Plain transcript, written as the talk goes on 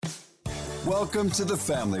Welcome to the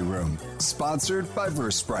Family Room, sponsored by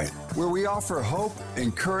Versprite, where we offer hope,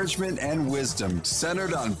 encouragement, and wisdom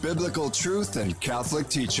centered on biblical truth and Catholic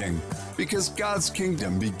teaching, because God's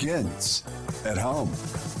kingdom begins at home.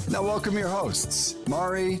 Now welcome your hosts,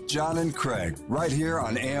 Mari, John, and Craig, right here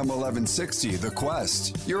on AM 1160, The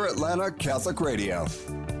Quest, your Atlanta Catholic radio.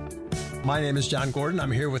 My name is John Gordon.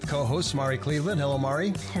 I'm here with co-host Mari Cleveland. Hello,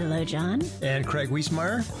 Mari. Hello, John. And Craig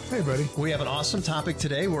Wiesmeyer. Hey, buddy. We have an awesome topic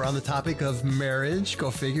today. We're on the topic of marriage.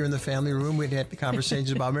 Go figure, in the family room, we'd had the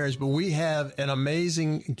conversations about marriage. But we have an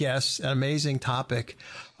amazing guest, an amazing topic.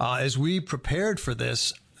 As we prepared for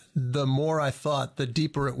this, the more I thought, the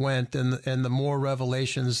deeper it went, and the more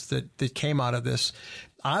revelations that came out of this.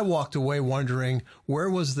 I walked away wondering,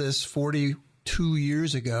 where was this 43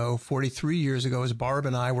 years ago, as Barb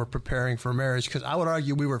and I were preparing for marriage? Because I would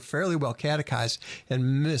argue we were fairly well catechized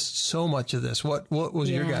and missed so much of this. What was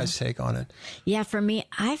your guys' take on it? Yeah, for me,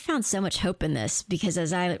 I found so much hope in this because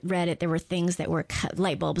as I read it, there were things that were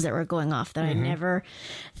light bulbs that were going off that I never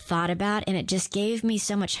thought about. And it just gave me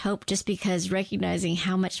so much hope just because recognizing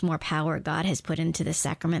how much more power God has put into this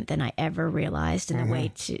sacrament than I ever realized in the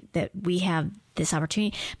way that we have this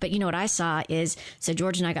opportunity. But you know what I saw is, so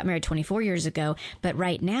George and I got married 24 years ago, but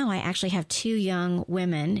right now I actually have two young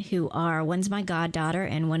women who are, one's my goddaughter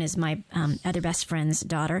and one is my other best friend's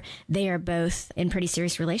daughter. They are both in pretty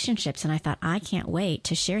serious relationships. And I thought, I can't wait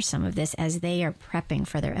to share some of this as they are prepping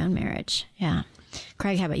for their own marriage. Yeah.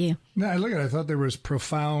 Craig, how about you? No, I thought there was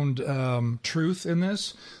profound truth in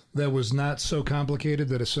this that was not so complicated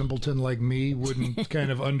that a simpleton like me wouldn't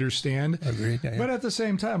kind of understand. Agreed. Yeah. But at the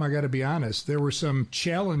same time, I got to be honest, there were some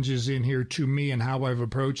challenges in here to me and how I've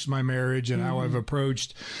approached my marriage and how I've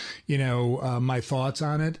approached, my thoughts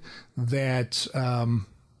on it that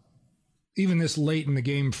even this late in the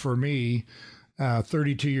game for me,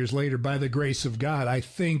 32 years later, by the grace of God, I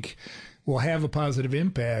think will have a positive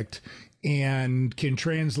impact and can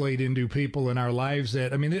translate into people in our lives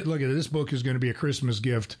that, look at it, this book is going to be a Christmas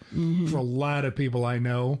gift for a lot of people I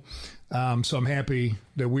know. So I'm happy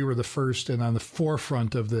that we were the first and on the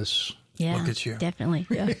forefront of this. Yeah, look at you. Definitely.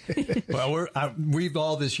 Yeah. Well, we've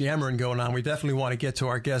all this yammering going on. We definitely want to get to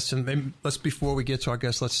our guests. And maybe before we get to our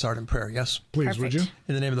guests, let's start in prayer. Yes? Please, Perfect. would you?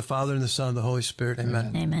 In the name of the Father, and the Son, and the Holy Spirit.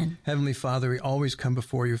 Amen. Amen. Heavenly Father, we always come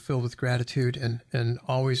before you filled with gratitude and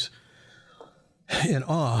always in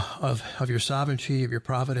awe of your sovereignty, of your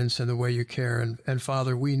providence, and the way you care. And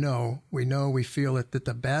Father, we feel it, that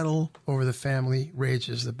the battle over the family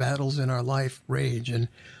rages. The battles in our life rage. And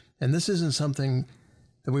this isn't something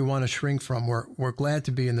that we want to shrink from. We're glad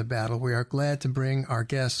to be in the battle. We are glad to bring our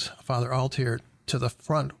guest, Father Altier, to the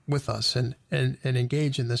front with us and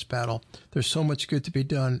engage in this battle. There's so much good to be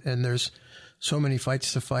done, and there's so many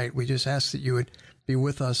fights to fight. We just ask that you would be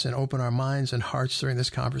with us and open our minds and hearts during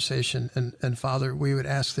this conversation. And Father, we would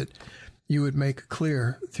ask that you would make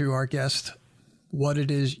clear through our guest what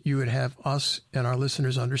it is you would have us and our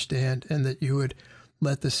listeners understand, and that you would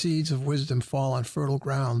let the seeds of wisdom fall on fertile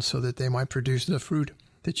ground so that they might produce the fruit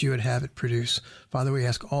that you would have it produce. Father, we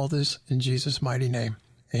ask all this in Jesus' mighty name.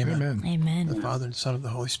 Amen. Amen. Amen. The Father and Son of the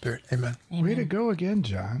Holy Spirit. Amen. Amen. Way to go again,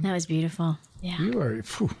 John. That was beautiful. Yeah. You are,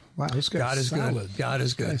 wow, this guy's God is solid. good. God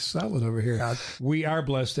is good. Guy's solid over here. God. We are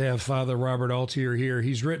blessed to have Father Robert Altier here.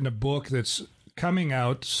 He's written a book that's coming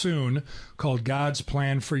out soon called God's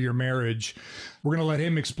Plan for Your Marriage. We're going to let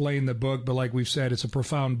him explain the book, but like we've said, it's a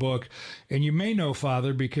profound book. And you may know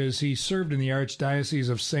Father because he served in the Archdiocese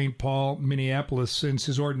of St. Paul, Minneapolis since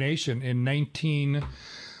his ordination in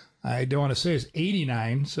I don't want to say it's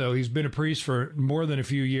 89, so he's been a priest for more than a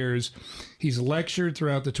few years. He's lectured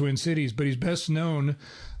throughout the Twin Cities, but he's best known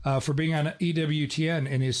for being on EWTN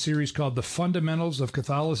in his series called The Fundamentals of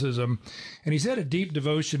Catholicism. And he's had a deep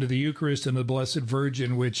devotion to the Eucharist and the Blessed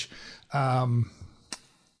Virgin, which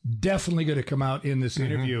definitely going to come out in this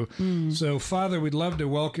interview. So, Father, we'd love to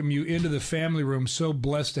welcome you into the family room. So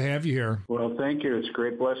blessed to have you here. Well, thank you. It's a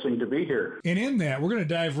great blessing to be here. And in that, we're going to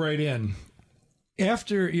dive right in.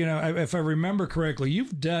 After, if I remember correctly,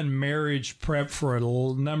 you've done marriage prep for a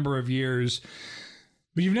number of years,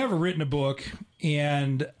 but you've never written a book.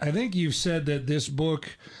 And I think you've said that this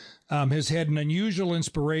book has had an unusual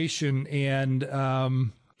inspiration and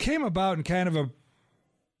came about in kind of a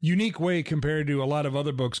unique way compared to a lot of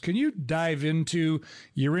other books. Can you dive into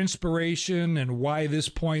your inspiration and why this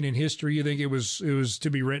point in history you think it was to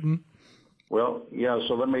be written? Well, yeah,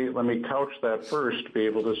 so let me couch that first to be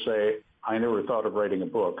able to say, I never thought of writing a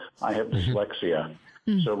book. I have dyslexia.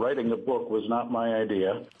 So writing a book was not my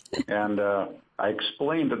idea. And I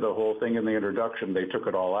explained the whole thing in the introduction. They took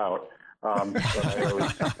it all out.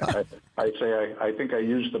 But I say I think I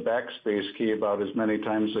use the backspace key about as many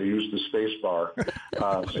times as I use the space bar.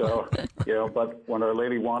 So, but when Our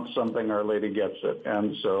Lady wants something, Our Lady gets it.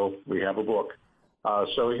 And so we have a book.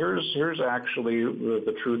 So here's actually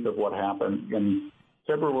the truth of what happened. In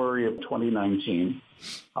February of 2019,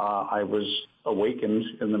 I was awakened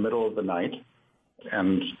in the middle of the night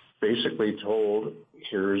and basically told,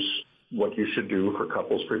 here's what you should do for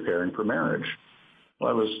couples preparing for marriage.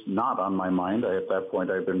 Well, that was not on my mind. At that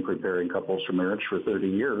point, I'd been preparing couples for marriage for 30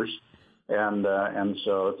 years. And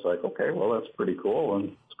so it's like, okay, well, that's pretty cool. And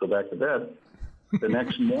let's go back to bed. The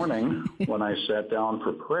next morning, when I sat down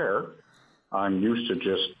for prayer, I'm used to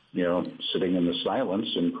just, sitting in the silence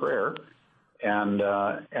in prayer. And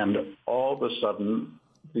all of a sudden,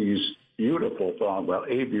 a beautiful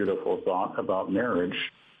thought about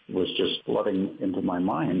marriage was just flooding into my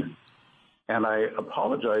mind. And I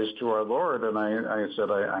apologized to our Lord, and I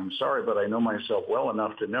said, I'm sorry, but I know myself well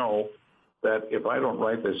enough to know that if I don't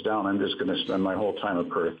write this down, I'm just going to spend my whole time of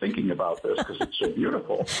prayer thinking about this because it's so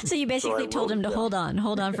beautiful. So you basically told him to hold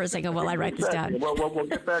on for a second while I write this down. Well, we'll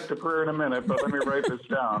get back to prayer in a minute, but let me write this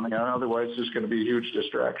down. Otherwise, it's just going to be a huge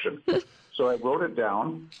distraction. So I wrote it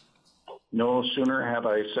down. No sooner had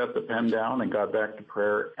I set the pen down and got back to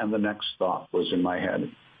prayer, and the next thought was in my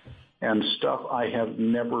head. And stuff I have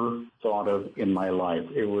never thought of in my life.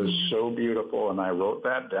 It was so beautiful, and I wrote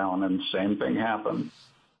that down, and the same thing happened.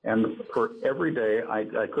 And for every day,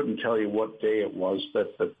 I couldn't tell you what day it was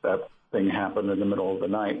that thing happened in the middle of the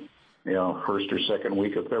night, first or second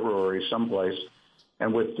week of February someplace.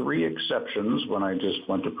 And with 3 exceptions, when I just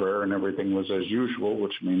went to prayer and everything was as usual,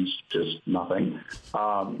 which means just nothing,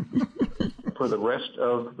 for the rest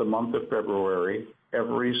of the month of February,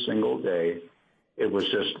 every single day, it was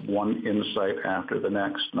just one insight after the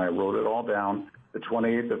next. And I wrote it all down. The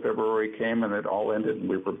 28th of February came and it all ended, and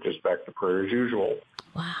we were just back to prayer as usual.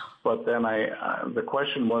 Wow. But then the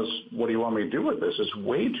question was, what do you want me to do with this? It's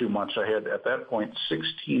way too much. I had, at that point,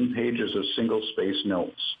 16 pages of single-space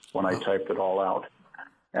notes when I typed it all out.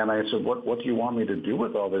 And I said, what do you want me to do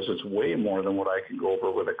with all this? It's way more than what I can go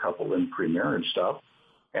over with a couple in pre-marriage stuff.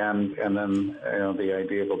 And then the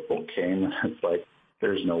idea of a book came. It's like,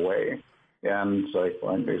 there's no way. And it's like,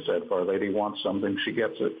 when they said, if Our Lady wants something, she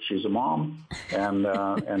gets it. She's a mom,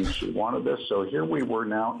 and she wanted this. So here we were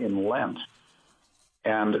now in Lent,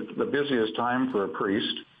 and the busiest time for a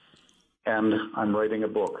priest, and I'm writing a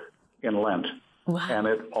book in Lent. Wow. And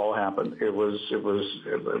it all happened.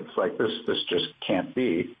 It's like, this just can't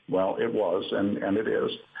be. Well, it was, and it is.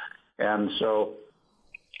 And so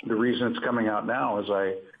the reason it's coming out now is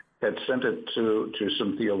I had sent it to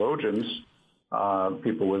some theologians,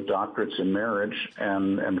 people with doctorates in marriage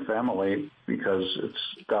and family, because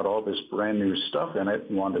it's got all this brand new stuff in it,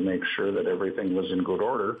 and wanted to make sure that everything was in good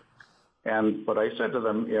order. But I said to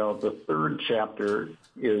them, the 3rd chapter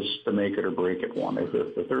is the make it or break it one. If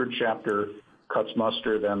the 3rd chapter cuts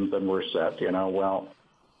muster, then we're set. Well,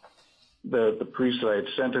 the priest that I had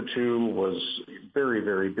sent it to was very,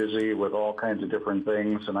 very busy with all kinds of different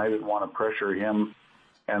things, and I didn't want to pressure him.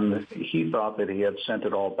 And he thought that he had sent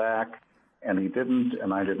it all back, and he didn't,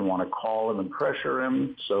 and I didn't want to call him and pressure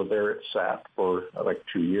him. So there it sat for like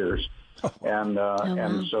 2 years. And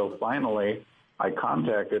so finally I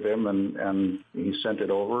contacted him, and he sent it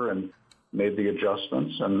over and made the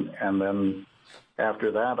adjustments. And then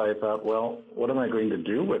after that, I thought, well, what am I going to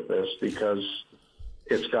do with this? Because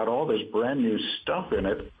it's got all this brand new stuff in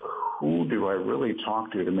it. Who do I really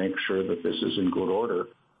talk to make sure that this is in good order?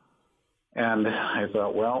 And I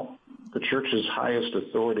thought, well, the church's highest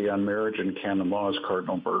authority on marriage and canon law is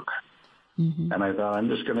Cardinal Burke. Mm-hmm. And I thought, I'm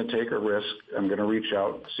just going to take a risk. I'm going to reach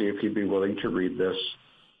out, see if he'd be willing to read this.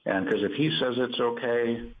 And because if he says it's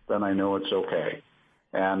okay, then I know it's okay.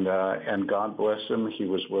 And God bless him, he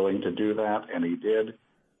was willing to do that, and he did.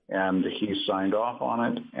 And he signed off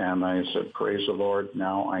on it. And I said, praise the Lord.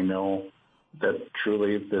 Now I know that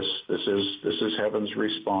truly this is heaven's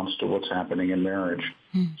response to what's happening in marriage.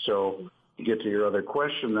 Mm. So to get to your other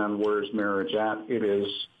question then, where's marriage at? It is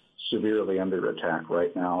severely under attack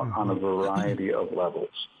right now on a variety of levels.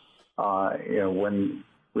 When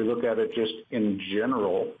we look at it just in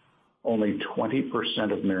general, only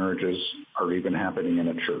 20% of marriages are even happening in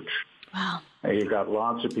a church. Wow. Now, you've got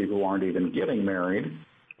lots of people who aren't even getting married,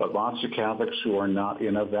 but lots of Catholics who are not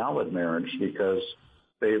in a valid marriage because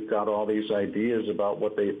they've got all these ideas about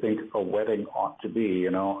what they think a wedding ought to be,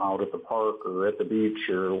 out at the park or at the beach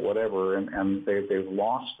or whatever, and they've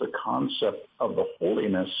lost the concept of the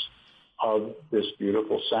holiness of this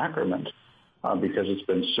beautiful sacrament because it's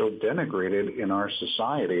been so denigrated in our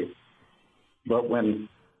society. But when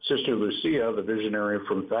Sister Lucia, the visionary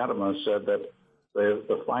from Fatima, said that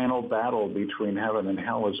the final battle between heaven and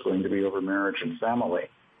hell is going to be over marriage and family.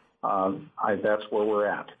 That's where we're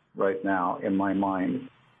at right now in my mind.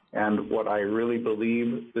 And what I really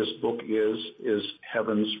believe this book is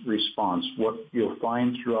heaven's response. What you'll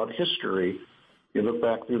find throughout history, you look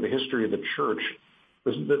back through the history of the church,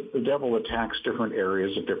 the devil attacks different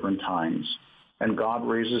areas at different times. And God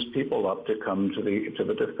raises people up to come to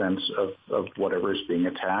the defense of whatever is being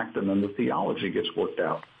attacked, and then the theology gets worked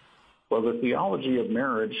out. Well, the theology of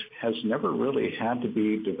marriage has never really had to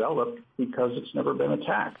be developed because it's never been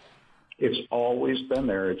attacked. It's always been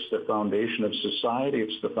there. It's the foundation of society.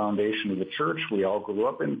 It's the foundation of the church. We all grew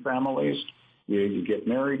up in families. You get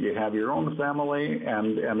married, you have your own family,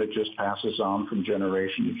 and it just passes on from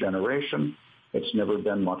generation to generation. It's never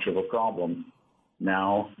been much of a problem.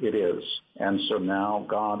 Now it is. And so now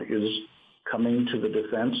God is coming to the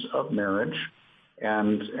defense of marriage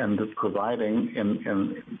and providing,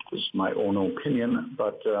 in this is my own opinion,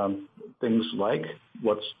 but things like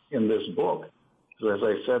what's in this book. So as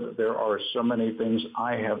I said, there are so many things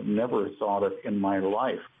I have never thought of in my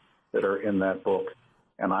life that are in that book,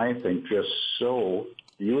 and I think just so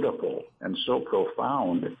beautiful and so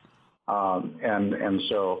profound.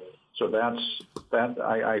 So that's that.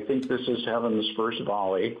 I think this is heaven's first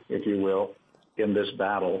volley, if you will, in this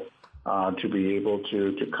battle, to be able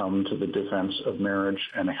to come to the defense of marriage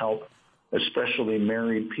and help, especially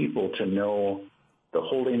married people, to know the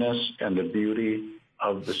holiness and the beauty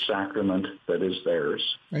of the sacrament that is theirs.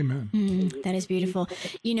 Amen. That is beautiful.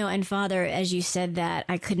 And Father, as you said that,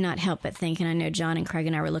 I could not help but think, and I know John and Craig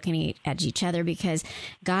and I were looking at each other, because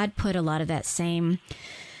God put a lot of that same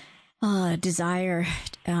desire,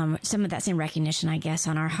 some of that same recognition, I guess,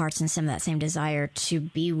 on our hearts, and some of that same desire to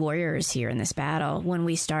be warriors here in this battle when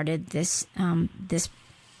we started this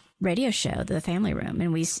radio show, The Family Room,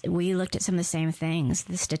 and we looked at some of the same things,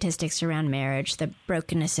 the statistics around marriage, the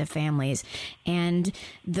brokenness of families, and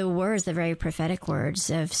the words, the very prophetic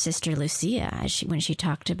words of Sister Lucia, when she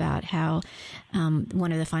talked about how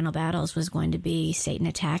one of the final battles was going to be Satan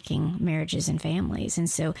attacking marriages and families. And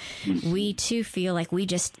so we too feel like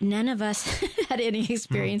none of us had any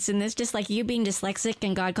experience in this, just like you being dyslexic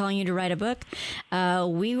and God calling you to write a book.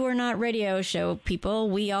 We were not radio show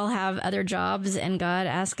people. We all have other jobs, and God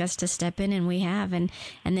asked us to step in, and we have. And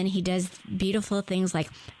then he does beautiful things like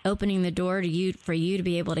opening the door for you to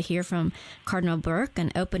be able to hear from Cardinal Burke,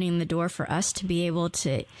 and opening the door for us to be able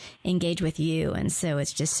to engage with you. And so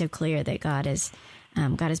it's just so clear that God is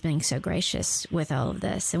being so gracious with all of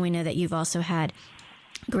this. And we know that you've also had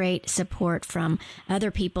great support from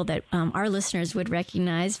other people that our listeners would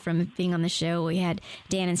recognize from being on the show. We had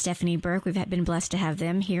Dan and Stephanie Burke. We've been blessed to have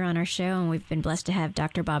them here on our show, and we've been blessed to have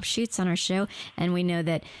Dr. Bob Schutz on our show. And we know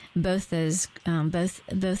that both of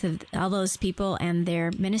all those people and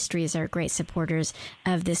their ministries are great supporters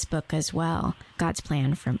of this book as well, God's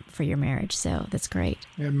Plan for Your Marriage. So that's great.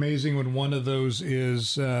 Amazing when one of those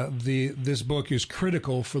is this book is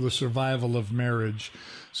critical for the survival of marriage.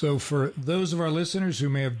 So for those of our listeners who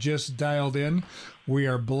may have just dialed in, we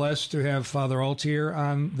are blessed to have Father Altier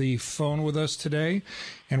on the phone with us today.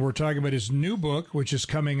 And we're talking about his new book, which is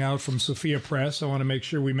coming out from Sophia Press. I want to make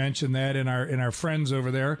sure we mention that in our friends over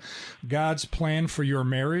there. God's Plan for Your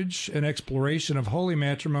Marriage, an exploration of holy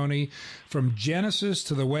matrimony from Genesis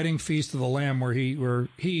to the wedding feast of the Lamb, where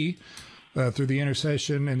he through the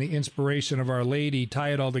intercession and the inspiration of Our Lady,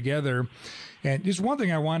 tie it all together. And just one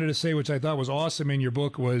thing I wanted to say, which I thought was awesome in your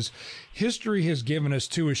book, was history has given us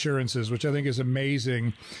two assurances, which I think is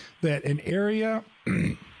amazing, that an area,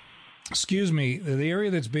 the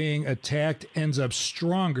area that's being attacked ends up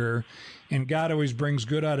stronger, and God always brings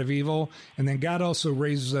good out of evil, and then God also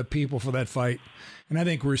raises up people for that fight. And I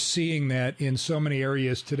think we're seeing that in so many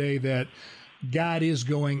areas today, that God is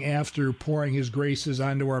going after pouring his graces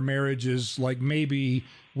onto our marriages like maybe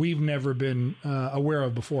we've never been aware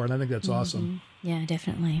of before. And I think that's awesome. Yeah,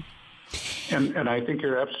 definitely. And I think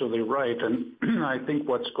you're absolutely right. And I think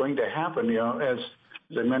what's going to happen, as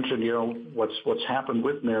I mentioned, what's happened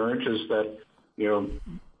with marriage is that,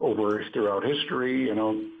 throughout history,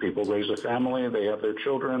 people raise a family, they have their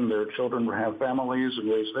children have families and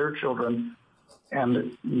raise their children.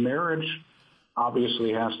 And marriage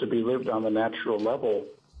obviously has to be lived on the natural level.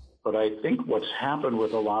 But I think what's happened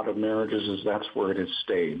with a lot of marriages is that's where it has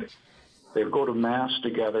stayed. They go to Mass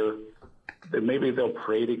together, maybe they'll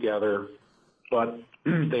pray together, but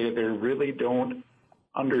they really don't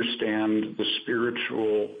understand the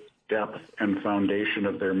spiritual depth and foundation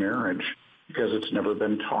of their marriage because it's never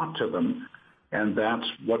been taught to them. And that's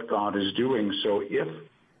what God is doing. So if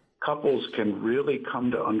couples can really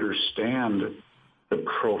come to understand the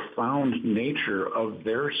profound nature of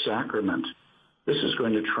their sacrament. This is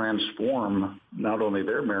going to transform not only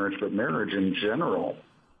their marriage, but marriage in general.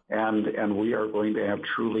 And we are going to have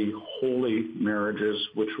truly holy marriages,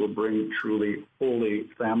 which will bring truly holy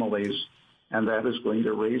families, and that is going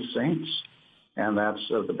to raise saints. And that's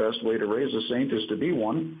the best way to raise a saint is to be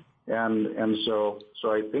one. And so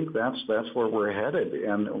I think that's where we're headed,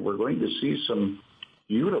 and we're going to see some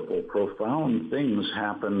beautiful, profound things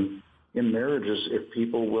happen in marriages if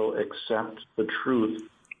people will accept the truth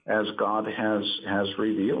as God has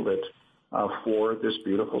revealed it for this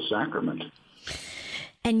beautiful sacrament.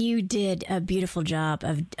 And you did a beautiful job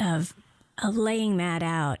of laying that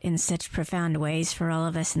out in such profound ways for all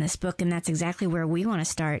of us in this book, and that's exactly where we want to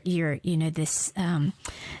start. This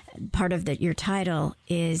part of your title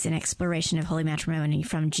is an exploration of holy matrimony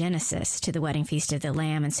from Genesis to the wedding feast of the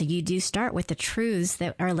Lamb, and so you do start with the truths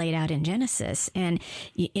that are laid out in Genesis. And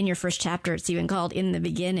in your first chapter, it's even called "In the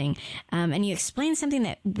Beginning," and you explain something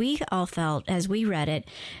that we all felt as we read it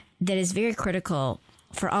that is very critical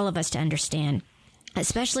for all of us to understand,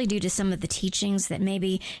 especially due to some of the teachings that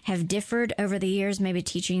maybe have differed over the years, maybe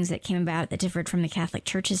teachings that came about that differed from the Catholic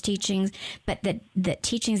Church's teachings, but that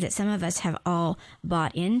teachings that some of us have all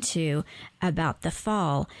bought into about the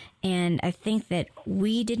fall. And I think that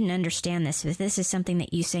we didn't understand this. This is something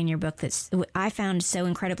that you say in your book that I found so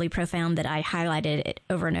incredibly profound that I highlighted it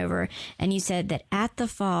over and over. And you said that at the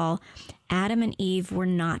fall, Adam and Eve were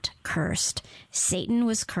not cursed. Satan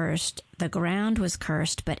was cursed. The ground was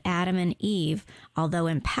cursed. But Adam and Eve, although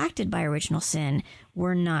impacted by original sin,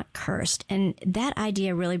 were not cursed. And that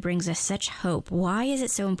idea really brings us such hope. Why is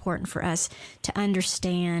it so important for us to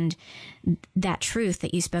understand that truth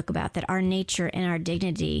that you spoke about, that our nature and our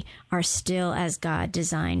dignity are still as God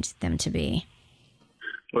designed them to be?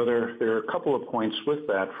 Well, there are a couple of points with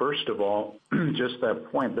that. First of all, just that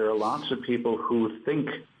point, there are lots of people who think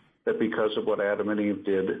that because of what Adam and Eve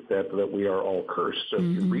did, that we are all cursed. So if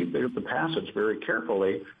you read the passage very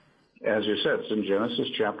carefully, as you said, it's in Genesis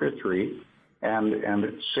chapter 3,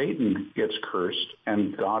 and Satan gets cursed,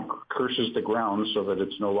 and God curses the ground so that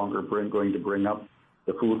it's no longer going to bring up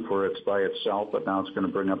the food for it by itself, but now it's going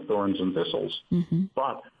to bring up thorns and thistles.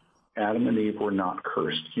 But Adam and Eve were not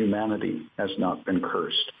cursed. Humanity has not been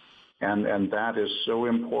cursed. And that is so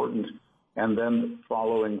important. And then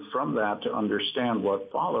following from that to understand what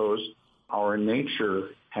follows, our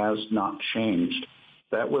nature has not changed.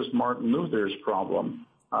 That was Martin Luther's problem.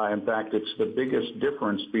 In fact, it's the biggest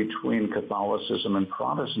difference between Catholicism and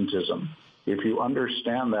Protestantism. If you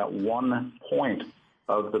understand that one point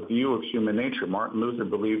of the view of human nature, Martin Luther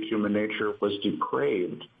believed human nature was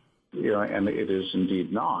depraved, and it is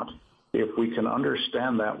indeed not. If we can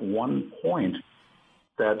understand that one point,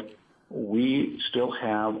 that we still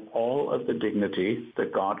have all of the dignity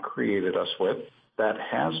that God created us with. That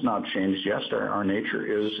has not changed. Yes, our nature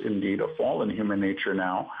is indeed a fallen human nature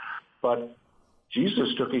now, but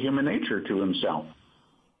Jesus took a human nature to himself.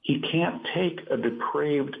 He can't take a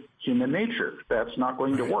depraved human nature. That's not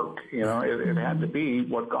going to work. It had to be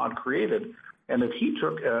what God created. And if he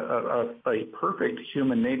took a perfect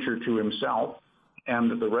human nature to himself,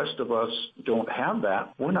 and the rest of us don't have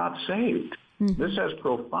that, we're not saved. This has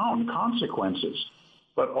profound consequences,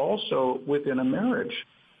 but also within a marriage,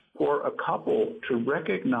 for a couple to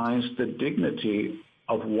recognize the dignity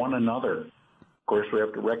of one another. Of course, we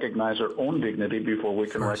have to recognize our own dignity before we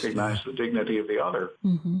can recognize the dignity of the other.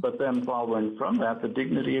 But then following from that, the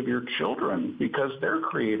dignity of your children, because they're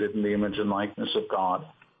created in the image and likeness of God.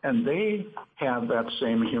 And they have that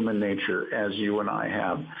same human nature as you and I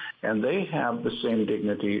have. And they have the same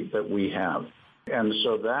dignity that we have. And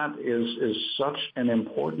so that is such an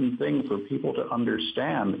important thing for people to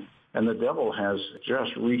understand. And the devil has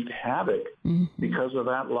just wreaked havoc because of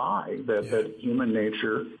that lie, that human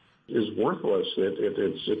nature is worthless.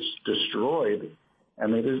 It's destroyed.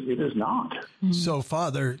 And it is not. So,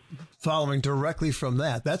 Father, following directly from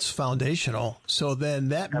that, that's foundational. So then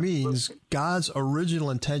that means God's original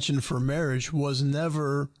intention for marriage was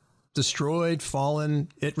never destroyed, fallen.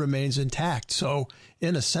 It remains intact. So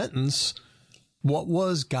in a sentence, what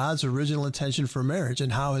was God's original intention for marriage,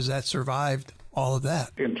 and how has that survived all of that?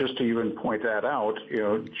 And just to even point that out,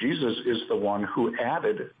 Jesus is the one who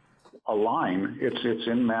added a line. It's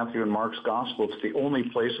in Matthew and Mark's gospel. It's the only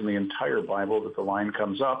place in the entire Bible that the line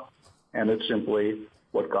comes up, and it's simply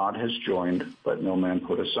what God has joined, let no man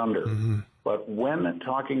put asunder. But when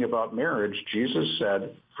talking about marriage, Jesus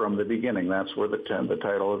said from the beginning, that's where the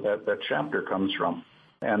title of that chapter comes from.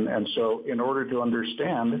 And so in order to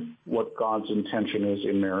understand what God's intention is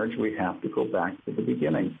in marriage, we have to go back to the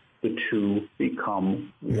beginning. The two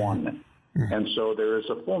become one. And so there is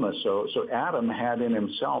a fullness. So Adam had in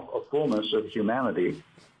himself a fullness of humanity,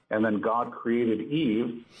 and then God created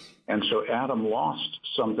Eve, and so Adam lost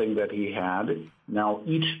something that he had. Now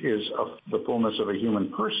each is the fullness of a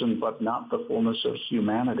human person, but not the fullness of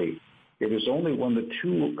humanity. It is only when the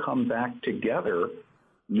two come back together,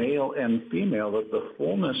 male and female, that the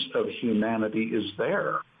fullness of humanity is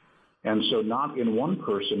there. And so not in one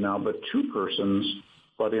person now, but two persons,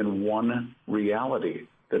 but in one reality.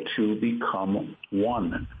 The two become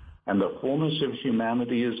one. And the fullness of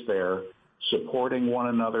humanity is there, supporting one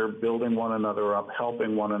another, building one another up,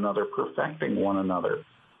 helping one another, perfecting one another.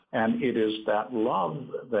 And it is that love,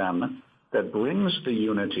 then, that brings the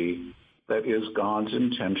unity that is God's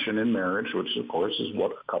intention in marriage, which, of course, is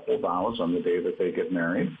what a couple vows on the day that they get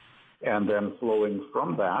married. And then flowing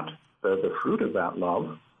from that, the fruit of that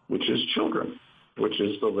love, which is children, which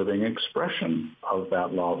is the living expression of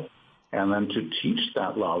that love. And then to teach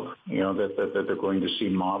that love, that they're going to see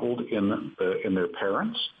modeled in their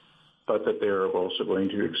parents, but that they're also going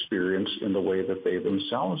to experience in the way that they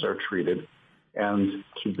themselves are treated, and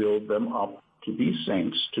to build them up to be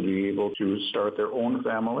saints, to be able to start their own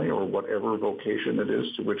family or whatever vocation it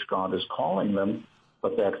is to which God is calling them.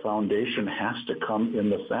 But that foundation has to come in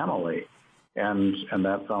the family, and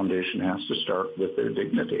that foundation has to start with their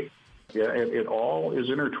dignity. Yeah, it all is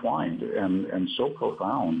intertwined and so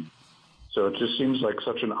profound. So it just seems like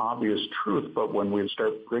such an obvious truth, but when we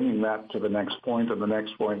start bringing that to the next point and the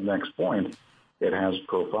next point and the next point, it has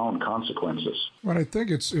profound consequences. Well, I think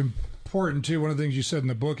it's important, too. One of the things you said in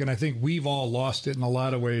the book, and I think we've all lost it in a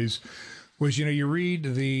lot of ways, was, you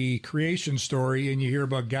read the creation story and you hear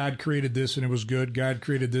about God created this and it was good, God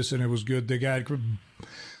created this and it was good,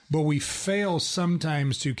 but we fail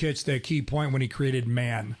sometimes to catch that key point when he created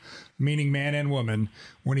man, meaning man and woman,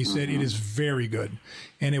 when he said it is very good.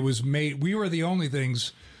 And it was made, we were the only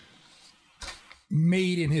things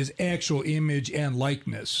made in his actual image and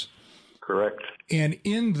likeness. Correct. And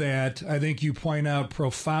in that, I think you point out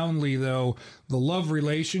profoundly, though, the love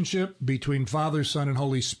relationship between Father, Son, and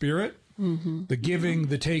Holy Spirit, the giving,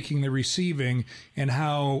 the taking, the receiving, and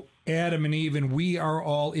how Adam and Eve and we are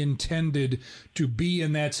all intended to be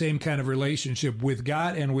in that same kind of relationship with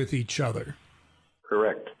God and with each other.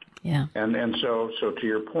 Correct. Yeah. And so to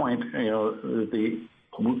your point, the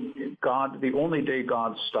only day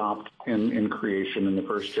God stopped in creation in the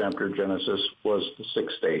first chapter of Genesis was the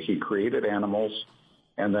sixth day. He created animals,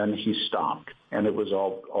 and then he stopped, and it was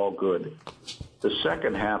all good. The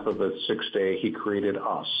second half of the sixth day, he created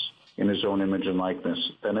us in his own image and likeness.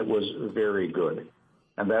 Then it was very good.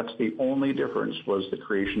 And that's the only difference, was the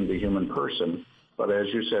creation of the human person. But as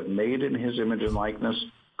you said, made in his image and likeness,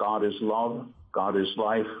 God is love, God is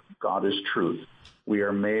life, God is truth. We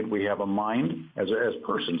are made, we have a mind as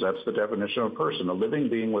persons. That's the definition of a person, a living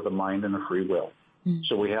being with a mind and a free will.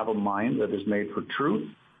 So we have a mind that is made for truth.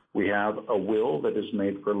 We have a will that is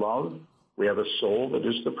made for love. We have a soul that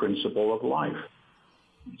is the principle of life.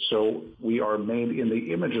 So we are made in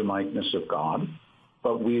the image and likeness of God,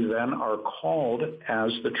 but we then are called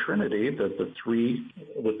as the Trinity, that the three,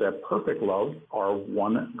 with that perfect love, are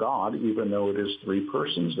one God. Even though it is three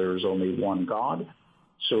persons, there is only one God.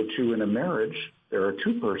 So too in a marriage, there are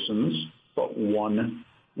two persons, but one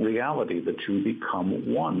reality. The two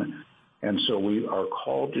become one. And so we are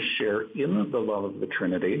called to share in the love of the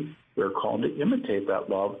Trinity. We're called to imitate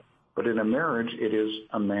that love. But in a marriage, it is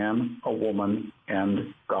a man, a woman,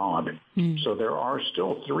 and God. So there are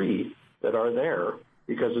still three that are there,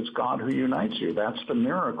 because it's God who unites you. That's the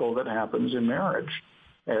miracle that happens in marriage.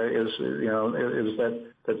 Is that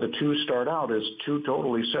the two start out as two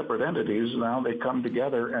totally separate entities. Now they come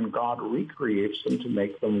together, and God recreates them to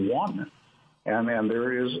make them one. And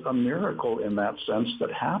there is a miracle in that sense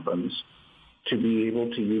that happens, to be able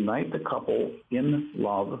to unite the couple in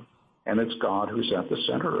love, and it's God who's at the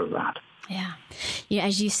center of that. Yeah. Yeah,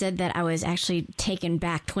 as you said that, I was actually taken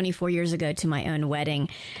back 24 years ago to my own wedding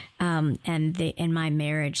and my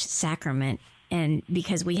marriage sacrament. And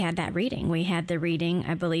because we had that reading, we had the reading,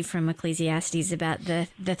 I believe, from Ecclesiastes about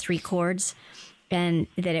the three chords, and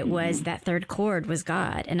that it was that third chord was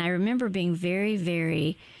God. And I remember being very,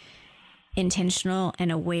 very intentional and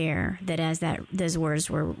aware that as those words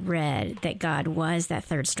were read, that God was that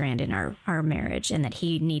third strand in our marriage, and that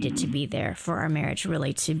he needed to be there for our marriage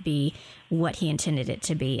really to be what he intended it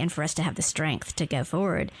to be, and for us to have the strength to go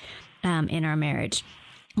forward in our marriage.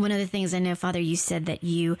 One of the things I know, Father, you said that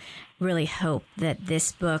you really hope that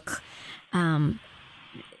this book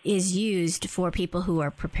is used for people who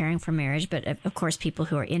are preparing for marriage, but of course people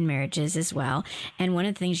who are in marriages as well. And one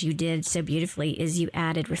of the things you did so beautifully is you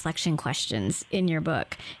added reflection questions in your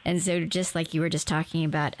book. And so just like you were just talking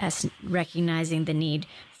about us recognizing the need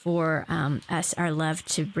for us, our love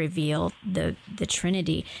to reveal the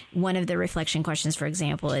Trinity. One of the reflection questions, for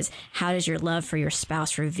example, is how does your love for your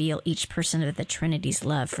spouse reveal each person of the Trinity's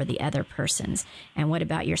love for the other persons? And what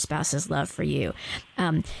about your spouse's love for you?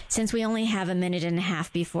 Since we only have a minute and a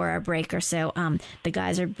half before our break or so, the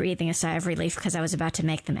guys are breathing a sigh of relief because I was about to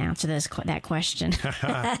make them answer that question.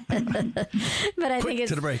 But I think it's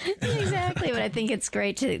to the break. Exactly. But I think it's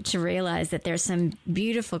great to realize that there's some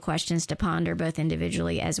beautiful questions to ponder, both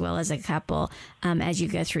individually as well as a couple. As you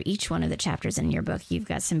go through each one of the chapters in your book, you've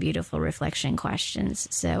got some beautiful reflection questions.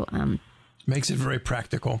 So makes it very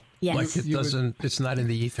practical. Yes. Like it's not in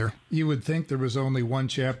the ether. You would think there was only one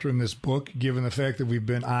chapter in this book, given the fact that we've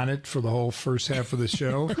been on it for the whole first half of the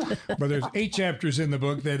show. But there's 8 chapters in the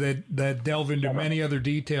book that delve into many other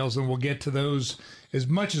details, and we'll get to those as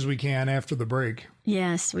much as we can after the break.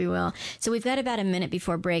 Yes, we will. So we've got about a minute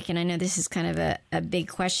before break, and I know this is kind of a big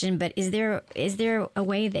question, but is there a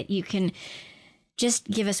way that you can just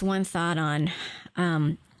give us one thought on?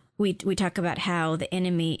 We talk about how the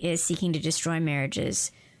enemy is seeking to destroy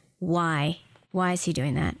marriages. Why? Why is he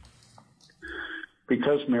doing that?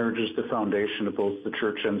 Because marriage is the foundation of both the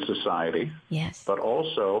church and society. Yes. But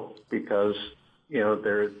also because,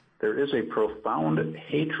 there is a profound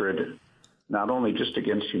hatred, not only just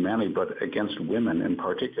against humanity, but against women in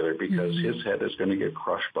particular, because his head is going to get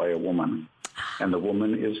crushed by a woman. And the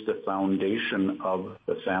woman is the foundation of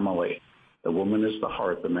the family. The woman is the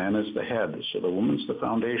heart, the man is the head, so the woman's the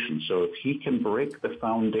foundation. So if he can break the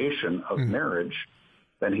foundation of marriage,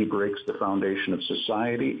 then he breaks the foundation of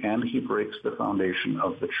society, and he breaks the foundation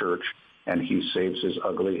of the church, and he saves his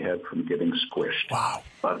ugly head from getting squished. Wow.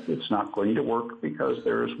 But it's not going to work because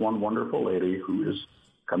there is one wonderful lady who is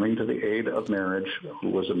coming to the aid of marriage, who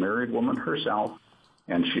was a married woman herself,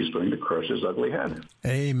 and she's going to crush his ugly head.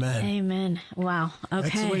 Amen. Amen. Wow. Okay.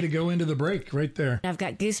 That's the way to go into the break right there. I've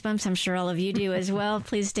got goosebumps. I'm sure all of you do as well.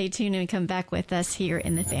 Please stay tuned and come back with us here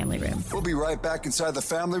in the Family Room. We'll be right back inside the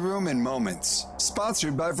Family Room in moments.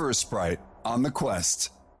 Sponsored by VerSprite on The Quest.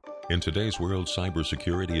 In today's world,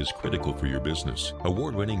 cybersecurity is critical for your business.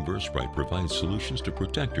 Award-winning VerSprite provides solutions to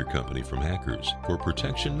protect your company from hackers. For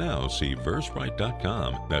protection now, see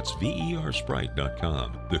VerSprite.com. That's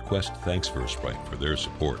VerSprite.com. The Quest thanks VerSprite for their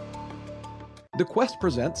support. The Quest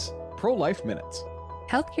presents Pro-Life Minutes.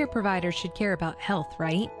 Healthcare providers should care about health,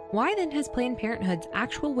 right? Why then has Planned Parenthood's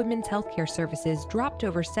actual women's healthcare services dropped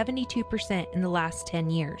over 72% in the last 10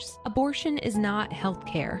 years? Abortion is not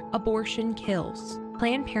healthcare. Abortion kills.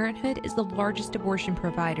 Planned Parenthood is the largest abortion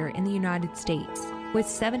provider in the United States, with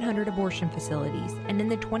 700 abortion facilities, and in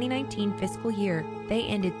the 2019 fiscal year, they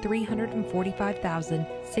ended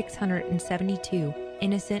 345,672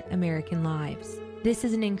 innocent American lives. This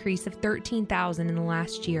is an increase of 13,000 in the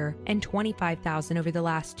last year and 25,000 over the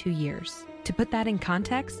last 2 years. To put that in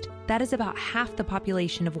context, that is about half the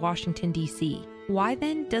population of Washington, D.C. Why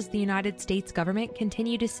then does the United States government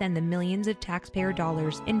continue to send the millions of taxpayer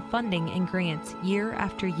dollars in funding and grants year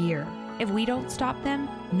after year? If we don't stop them,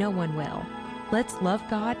 no one will. Let's love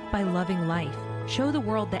God by loving life. Show the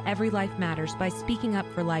world that every life matters by speaking up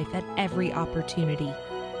for life at every opportunity.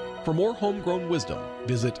 For more homegrown wisdom,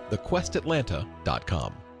 visit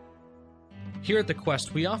thequestatlanta.com. Here at The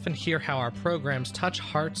Quest, we often hear how our programs touch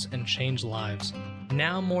hearts and change lives.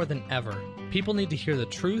 Now more than ever, people need to hear the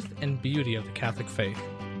truth and beauty of the Catholic faith.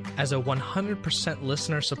 As a 100%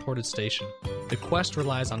 listener-supported station, The Quest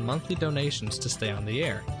relies on monthly donations to stay on the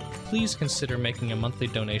air. Please consider making a monthly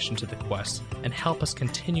donation to The Quest and help us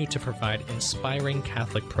continue to provide inspiring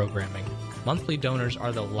Catholic programming. Monthly donors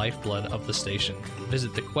are the lifeblood of the station.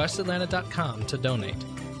 Visit thequestatlanta.com to donate.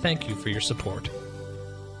 Thank you for your support.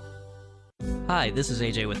 Hi, this is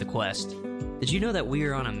AJ with The Quest. Did you know that we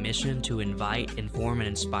are on a mission to invite, inform, and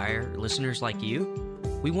inspire listeners like you?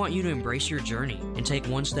 We want you to embrace your journey and take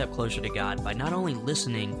one step closer to God by not only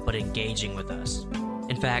listening, but engaging with us.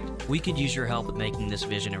 In fact, we could use your help with making this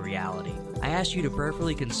vision a reality. I ask you to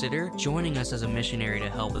prayerfully consider joining us as a missionary to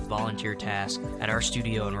help with volunteer tasks at our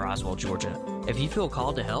studio in Roswell, Georgia. If you feel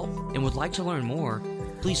called to help and would like to learn more,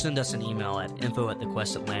 please send us an email at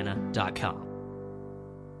info@thequestatlanta.com.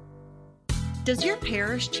 Does your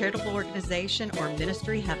parish, charitable organization, or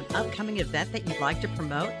ministry have an upcoming event that you'd like to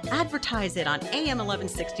promote? Advertise it on AM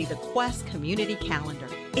 1160, The Quest Community Calendar.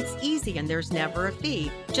 It's easy and there's never a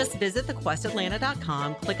fee. Just visit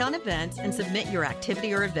thequestatlanta.com, click on events, and submit your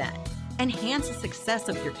activity or event. Enhance the success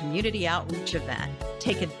of your community outreach event.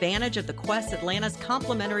 Take advantage of the Quest Atlanta's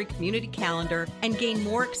complimentary community calendar and gain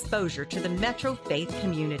more exposure to the Metro Faith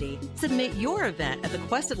community. Submit your event at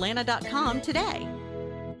thequestatlanta.com today.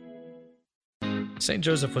 St.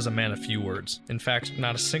 Joseph was a man of few words. In fact,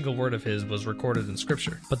 not a single word of his was recorded in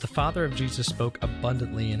Scripture. But the father of Jesus spoke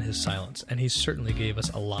abundantly in his silence, and he certainly gave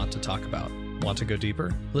us a lot to talk about. Want to go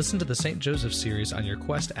deeper? Listen to the St. Joseph series on your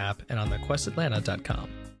Quest app and on thequestatlanta.com.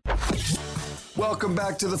 Welcome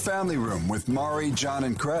back to the Family Room with Mari, John,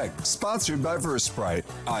 and Craig, sponsored by VerseBrite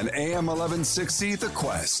on AM 1160 The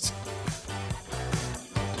Quest.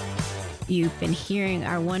 You've been hearing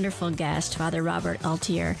our wonderful guest, Father Robert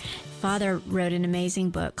Altier. Father wrote an amazing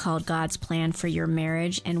book called God's Plan for Your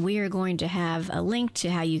Marriage, and we are going to have a link to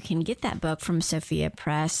how you can get that book from Sophia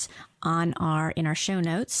Press in our show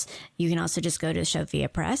notes. You can also just go to Sophia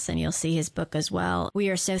Press and you'll see his book as well. We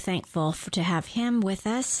are so thankful to have him with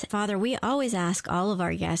us. Father, we always ask all of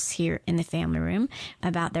our guests here in the Family Room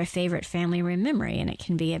about their favorite family room memory, and it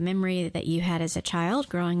can be a memory that you had as a child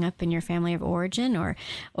growing up in your family of origin, or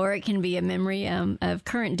it can be a memory of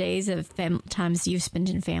current days of times you've spent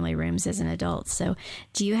in family rooms as an adult. So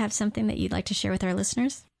do you have something that you'd like to share with our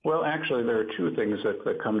listeners? Well, actually, there are two things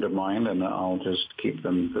that come to mind, and I'll just keep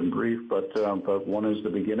them brief. But one is the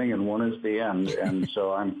beginning and one is the end. And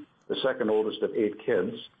so I'm the second oldest of 8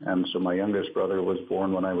 kids, and so my youngest brother was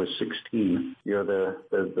born when I was 16. You're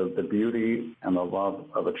the beauty and the love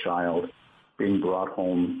of a child being brought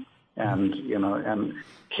home, and and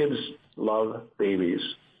kids love babies.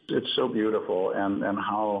 It's so beautiful, and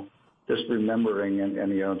how just remembering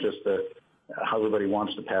and just how everybody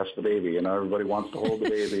wants to pass the baby, everybody wants to hold the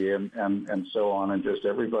baby and so on, and just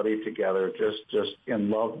everybody together, just in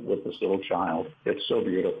love with this little child. It's so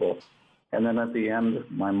beautiful. And then at the end,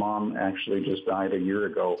 my mom actually just died a year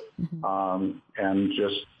ago, and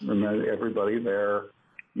just remember everybody there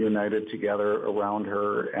united together around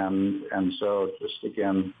her, and so just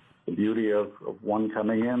again, the beauty of one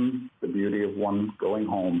coming in, the beauty of one going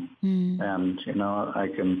home, and I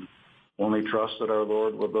can only trust that our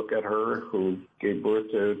Lord would look at her, who gave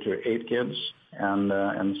birth to 8 kids,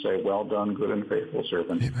 and say, "Well done, good and faithful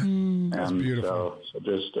servant." And that's beautiful. So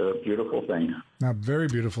just a beautiful thing. Very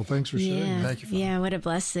beautiful. Thanks for sharing. Thank you. Yeah, what a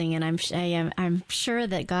blessing. And I'm sure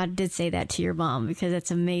that God did say that to your mom, because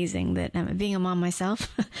it's amazing that being a mom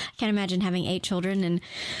myself, I can't imagine having 8 children, and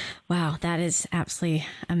wow, that is absolutely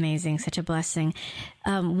amazing. Such a blessing.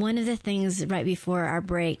 One of the things right before our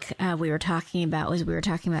break we were talking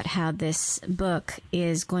about how this book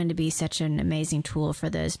is going to be such an amazing tool for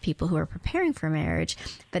those people who are preparing for marriage.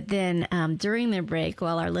 But then during the break,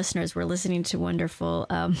 while our listeners were listening to wonderful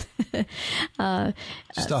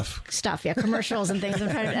stuff, commercials and things.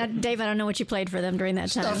 Dave, I don't know what you played for them during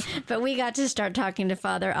that time, but we got to start talking to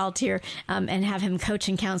Father Altier and have him coach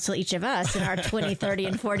and counsel each of us in our 20, 30,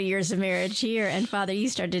 and 40 years of marriage here. And Father, you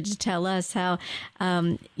started to tell us how,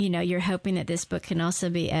 you're hoping that this book can also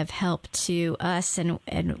be of help to us and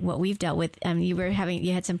what we've dealt with.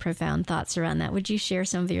 You had some profound thoughts around that. Would you share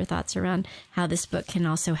some of your thoughts around how this book can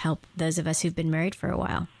also help those of us who've been married for a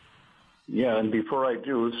while? Yeah, and before I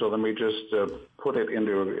do, so let me just put it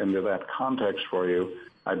into that context for you.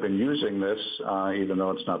 I've been using this, even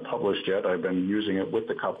though it's not published yet. I've been using it with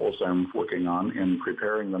the couples I'm working on in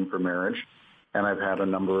preparing them for marriage, and I've had a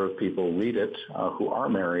number of people read it who are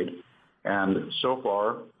married. And so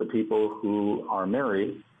far, the people who are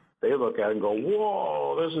married, they look at it and go,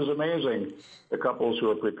 "Whoa, this is amazing." The couples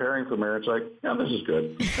who are preparing for marriage, like, "Yeah, this is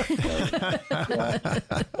good."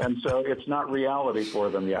 And so it's not reality for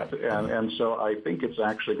them yet. And so I think it's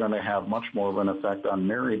actually going to have much more of an effect on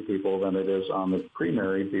married people than it is on the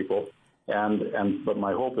pre-married people. But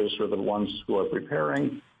my hope is for the ones who are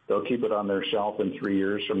preparing, they'll keep it on their shelf in 3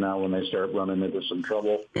 years from now when they start running into some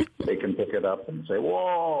trouble. They can pick it up and say,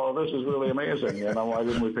 "Whoa, this is really amazing. Why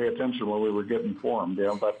didn't we pay attention when we were getting formed?"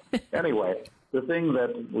 But anyway, the thing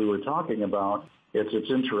that we were talking about, it's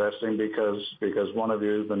interesting because one of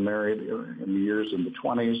you has been married in the years in the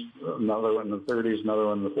 20s, another one in the 30s, another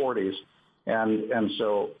one in the 40s. And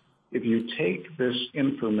so if you take this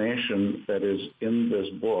information that is in this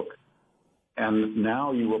book, and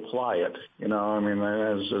now you apply it,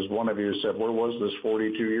 as one of you said, where was this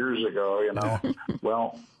 42 years ago,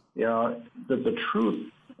 Well, the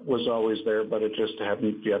truth was always there, but it just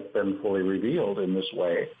hadn't yet been fully revealed in this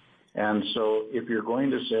way. And so if you're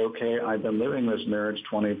going to say, okay, I've been living this marriage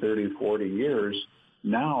 20, 30, 40 years,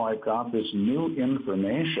 now I've got this new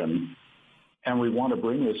information, and we want to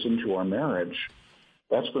bring this into our marriage,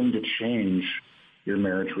 that's going to change your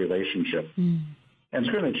marriage relationship. And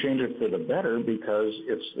it's going to change it for the better because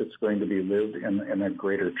it's going to be lived in a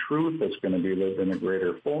greater truth. It's going to be lived in a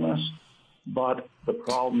greater fullness. But the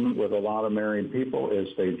problem with a lot of married people is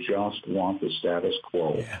they just want the status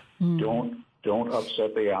quo. Yeah. Don't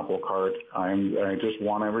upset the apple cart. I just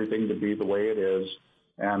want everything to be the way it is.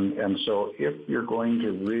 And so if you're going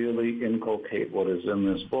to really inculcate what is in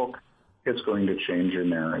this book, it's going to change your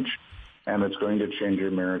marriage. And it's going to change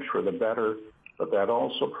your marriage for the better. But that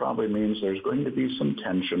also probably means there's going to be some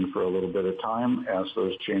tension for a little bit of time as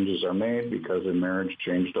those changes are made, because in marriage,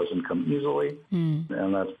 change doesn't come easily.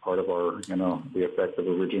 And that's part of our, the effect of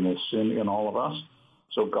original sin in all of us.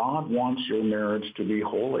 So God wants your marriage to be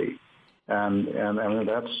holy. And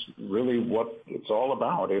that's really what it's all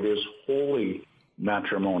about. It is holy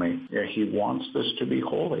matrimony. He wants this to be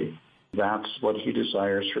holy. That's what he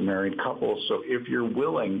desires for married couples. So if you're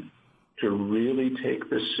willing to really take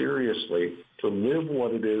this seriously, to live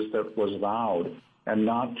what it is that was vowed, and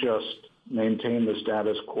not just maintain the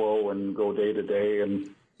status quo and go day to day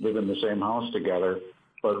and live in the same house together,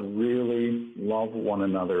 but really love one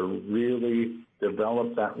another, really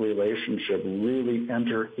develop that relationship, really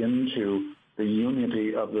enter into the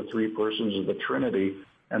unity of the three persons of the Trinity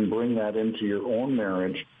and bring that into your own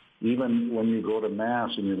marriage. Even when you go to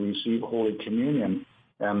Mass and you receive Holy Communion,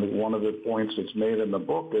 and one of the points that's made in the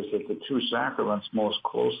book is that the two sacraments most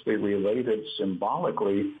closely related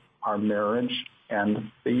symbolically are marriage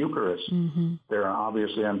and the Eucharist. They're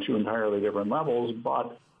obviously on two entirely different levels,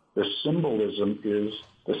 but the symbolism is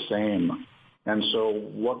the same. And so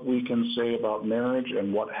what we can say about marriage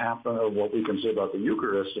and what we can say about the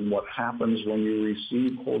Eucharist and what happens when you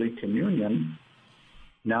receive Holy Communion,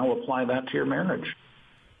 now apply that to your marriage.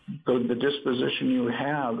 So the disposition you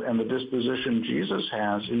have and the disposition Jesus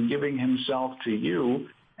has in giving himself to you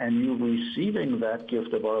and you receiving that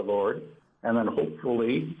gift of our Lord, and then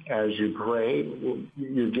hopefully as you pray,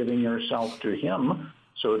 you're giving yourself to him.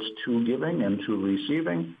 So it's to giving and to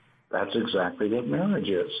receiving. That's exactly what marriage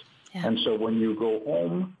is. Yeah. And so when you go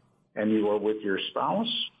home and you are with your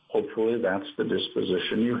spouse, hopefully that's the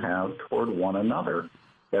disposition you have toward one another.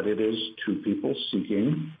 That it is two people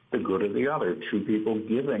seeking the good of the other, two people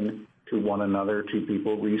giving to one another, two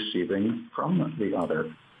people receiving from the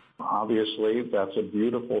other. Obviously, that's a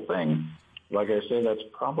beautiful thing. Like I say, that's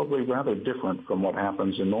probably rather different from what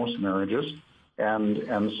happens in most marriages,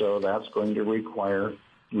 and so that's going to require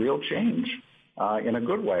real change in a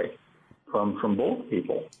good way from both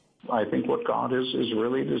people. I think what God is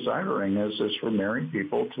really desiring is for married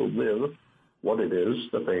people to live what it is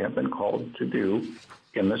that they have been called to do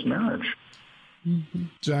in this marriage.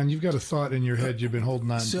 John, you've got a thought in your head you've been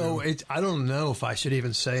holding on to. So I don't know if I should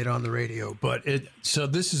even say it on the radio, but so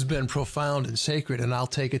this has been profound and sacred, and I'll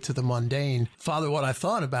take it to the mundane. Father, what I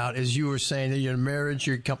thought about is you were saying that you're in marriage,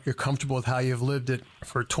 you're comfortable with how you've lived it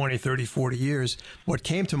for 20, 30, 40 years. What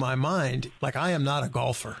came to my mind, like I am not a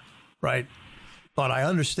golfer, right? But I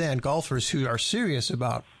understand golfers who are serious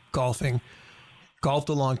about golfed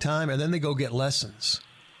a long time, and then they go get lessons.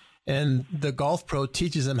 And the golf pro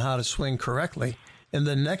teaches them how to swing correctly. And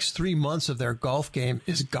the next 3 months of their golf game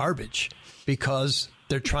is garbage because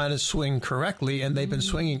they're trying to swing correctly, and they've been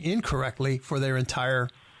swinging incorrectly for their entire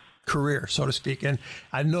career, so to speak. And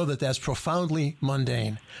I know that that's profoundly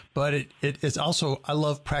mundane, but it's also, I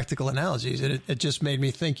love practical analogies. It just made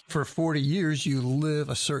me think, for 40 years, you live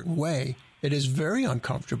a certain way. It is very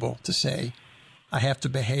uncomfortable to say, I have to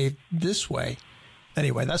behave this way.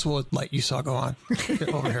 Anyway, that's what light you saw go on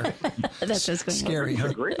over here. That's just going scary.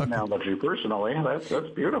 That's a great analogy, personally. That's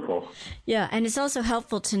beautiful. Yeah, and it's also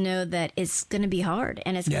helpful to know that it's going to be hard,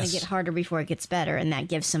 and it's going to get harder before it gets better, and that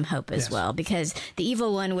gives some hope as well, because the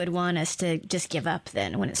evil one would want us to just give up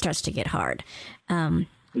then when it starts to get hard.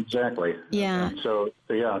 Exactly. Yeah. And so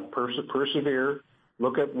persevere.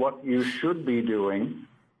 Look at what you should be doing,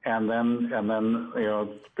 and then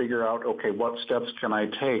figure out, okay, what steps can I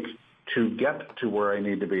take to get to where I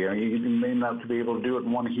need to be. I mean, you may not be able to do it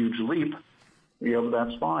in one huge leap.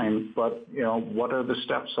 That's fine. But, what are the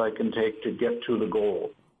steps I can take to get to the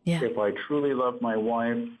goal? Yeah. If I truly love my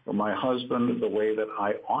wife or my husband the way that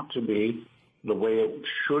I ought to be, the way it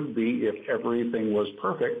should be if everything was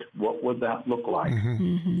perfect, what would that look like?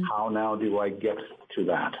 How now do I get to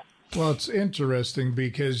that? Well, it's interesting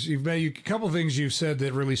because you've made a couple of things you've said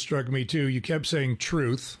that really struck me, too. You kept saying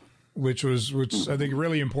truth, which I think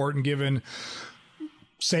really important, given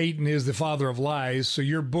Satan is the father of lies. So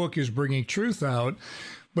your book is bringing truth out.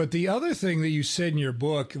 But the other thing that you said in your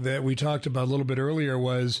book that we talked about a little bit earlier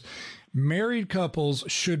was married couples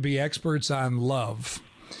should be experts on love.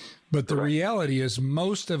 But the reality is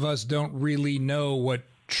most of us don't really know what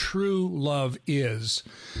true love is,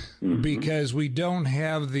 because we don't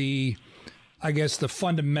have the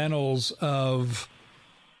fundamentals of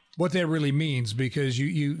what that really means, because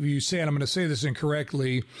you say, and I'm going to say this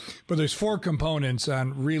incorrectly, but there's 4 components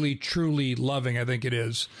on really, truly loving, I think it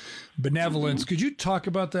is. Benevolence. Could you talk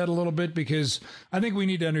about that a little bit? Because I think we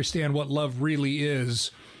need to understand what love really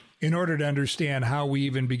is in order to understand how we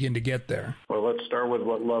even begin to get there. Well, let's start with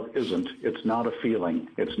what love isn't. It's not a feeling.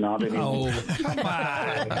 It's not an emotion. Oh, come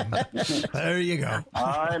on. There you go.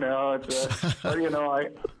 I know. But,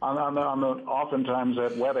 oftentimes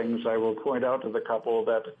at weddings, I will point out to the couple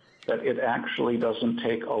that it actually doesn't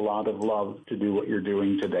take a lot of love to do what you're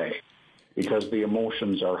doing today, because the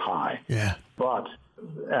emotions are high. Yeah. But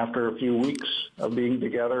after a few weeks of being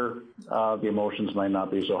together, the emotions might not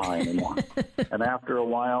be so high anymore. And after a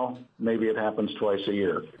while, maybe it happens twice a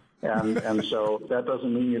year. And so that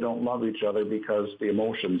doesn't mean you don't love each other because the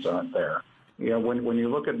emotions aren't there. You know, when you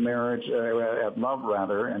look at marriage, at love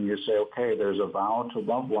rather, and you say, okay, there's a vow to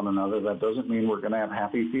love one another, that doesn't mean we're going to have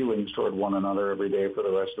happy feelings toward one another every day for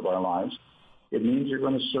the rest of our lives. It means you're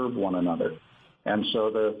going to serve one another. And so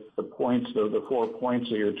the 4 points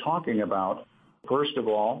that you're talking about, first of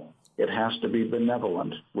all, it has to be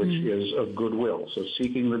benevolent, which is of goodwill, so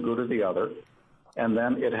seeking the good of the other. And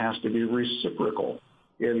then it has to be reciprocal.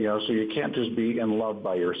 So you can't just be in love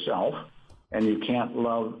by yourself, and you can't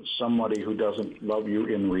love somebody who doesn't love you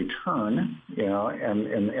in return, and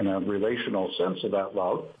in a relational sense of that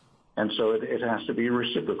love. And so it has to be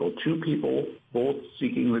reciprocal. 2 people both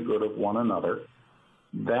seeking the good of one another.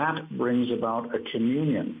 That brings about a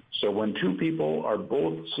communion. So when 2 people are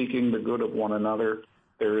both seeking the good of one another,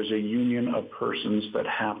 there is a union of persons that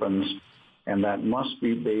happens, and that must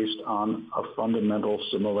be based on a fundamental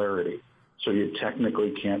similarity. So you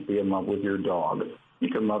technically can't be in love with your dog. You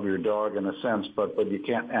can love your dog in a sense, but you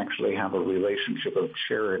can't actually have a relationship of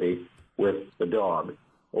charity with the dog,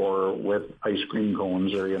 or with ice cream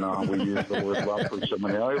cones, or how we use the word love for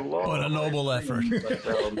somebody. I love what a noble effort.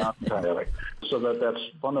 But, not entirely. So that's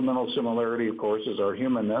fundamental similarity, of course, is our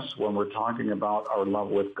humanness. When we're talking about our love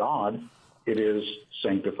with God, it is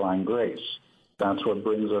sanctifying grace. That's what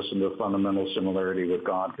brings us into fundamental similarity with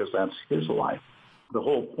God, because that's his life. The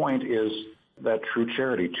whole point is that true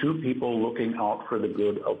charity, 2 people looking out for the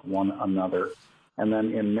good of one another. And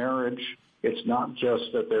then in marriage, it's not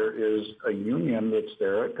just that there is a union that's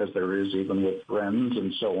there, because there is even with friends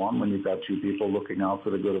and so on, when you've got 2 people looking out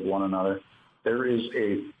for the good of one another. There is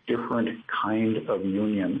a different kind of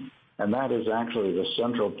union, and that is actually the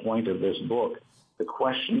central point of this book. The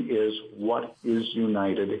question is, what is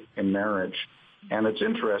united in marriage? And it's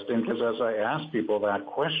interesting, because as I asked people that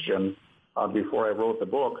question before I wrote the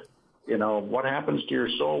book, what happens to your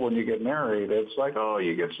soul when you get married? It's like, oh,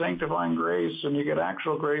 you get sanctifying grace and you get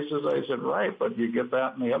actual graces. I said, right, but you get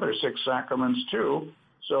that in the other 6 sacraments too.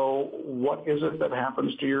 So what is it that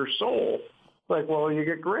happens to your soul? Like, well, you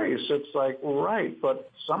get grace. It's like, right, but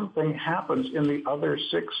something happens in the other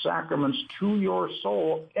 6 sacraments to your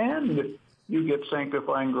soul, and you get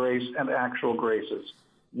sanctifying grace and actual graces.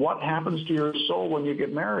 What happens to your soul when you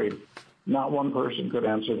get married? Not one person could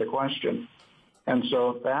answer the question. And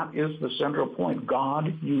so that is the central point.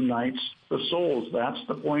 God unites the souls. That's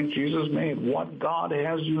the point Jesus made. What God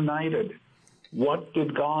has united. What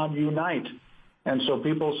did God unite? And so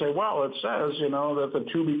people say, well, it says, that the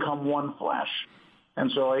 2 become one flesh.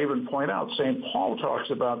 And so I even point out, St. Paul talks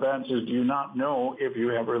about that and says, do you not know if you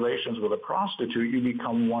have relations with a prostitute, you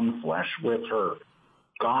become one flesh with her?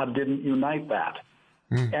 God didn't unite that.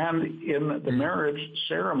 And in the marriage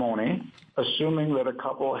ceremony, assuming that a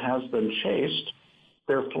couple has been chaste,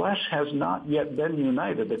 their flesh has not yet been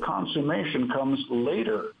united. The consummation comes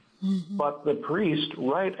later. But the priest,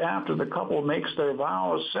 right after the couple makes their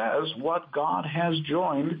vows, says, what God has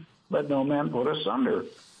joined, let no man put asunder.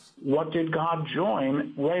 What did God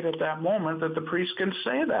join right at that moment that the priest can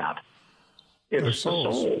say that? It's the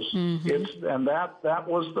souls. And that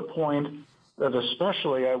was the point that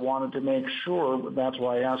especially I wanted to make sure. That's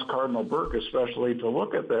why I asked Cardinal Burke especially to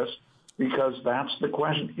look at this, because that's the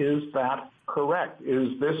question. Is that correct?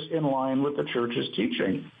 Is this in line with the Church's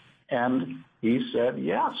teaching? And he said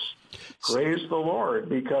yes. Praise the Lord,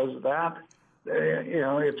 because that,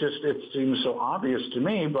 it seems so obvious to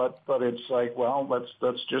me, but it's like, well,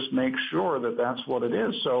 let's just make sure that that's what it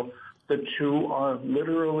is. So the 2 are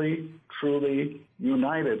literally, truly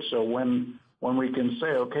united. So when we can say,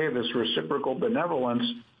 okay, this reciprocal benevolence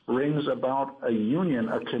brings about a union,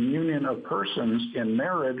 a communion of persons in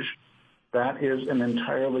marriage, that is an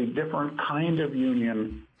entirely different kind of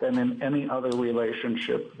union than in any other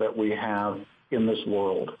relationship that we have in this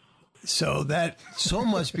world. So that so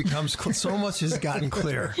much has gotten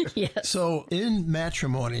clear. Yes. So in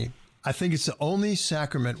matrimony, I think it's the only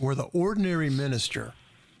sacrament where the ordinary minister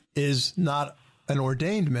is not an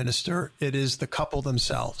ordained minister. It is the couple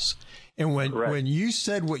themselves. And when you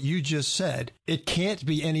said what you just said, it can't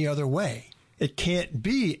be any other way. It can't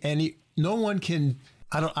be no one can,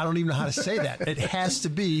 I don't even know how to say that. It has to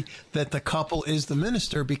be that the couple is the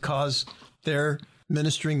minister because they're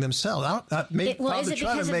ministering themselves. Is it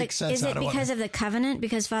because of the covenant?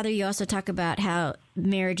 Because, Father, you also talk about how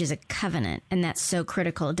marriage is a covenant, and that's so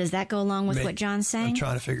critical. Does that go along with what John's saying? I'm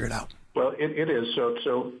trying to figure it out. Well, it is.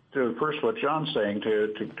 So first, what John's saying,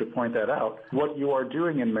 to point that out, what you are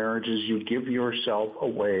doing in marriage is you give yourself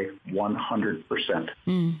away 100%.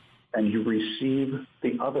 And you receive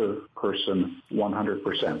the other person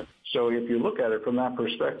 100%. So if you look at it from that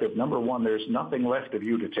perspective, number one, there's nothing left of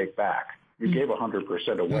you to take back. You gave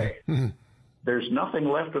 100% away. There's nothing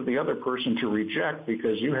left of the other person to reject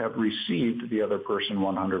because you have received the other person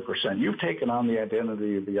 100%. You've taken on the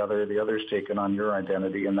identity of the other's taken on your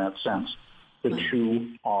identity in that sense. The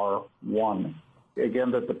two are one.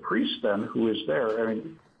 Again, that the priest then who is there, I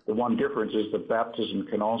mean, the one difference is that baptism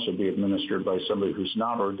can also be administered by somebody who's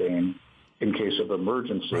not ordained in case of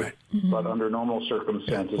emergency. Right. But under normal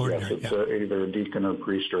circumstances, it's either a deacon or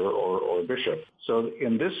priest or bishop. So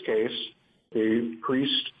in this case, the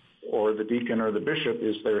priest or the deacon or the bishop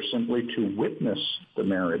is there simply to witness the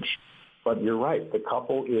marriage. But you're right, the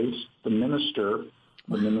couple is the minister,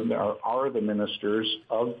 are the ministers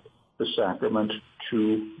of the sacrament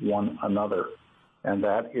to one another. And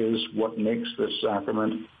that is what makes this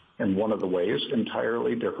sacrament, in one of the ways,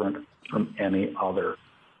 entirely different from any other.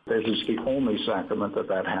 This is the only sacrament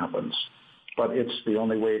that happens. But it's the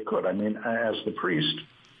only way it could. I mean, as the priest,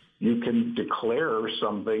 you can declare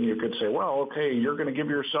something. You could say, well, okay, you're going to give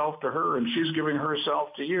yourself to her and she's giving herself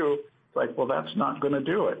to you. It's like, well, that's not going to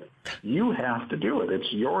do it. You have to do it.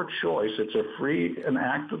 It's your choice. It's an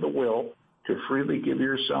act of the will to freely give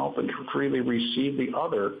yourself and to freely receive the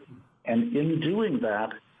other. And in doing that,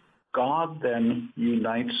 God then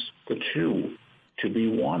unites the two to be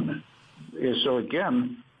one. So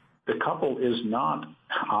again, the couple is not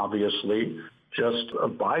obviously just a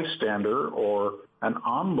bystander or an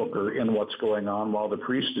onlooker in what's going on while the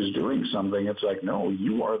priest is doing something. It's like, no,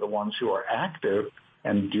 you are the ones who are active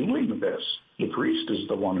and doing this. The priest is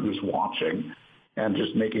the one who's watching and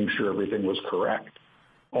just making sure everything was correct.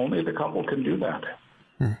 Only the couple can do that.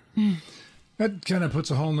 That kind of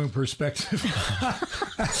puts a whole new perspective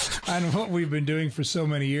on what we've been doing for so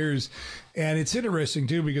many years. And it's interesting,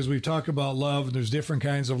 too, because we've talked about love, and there's different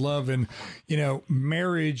kinds of love. And,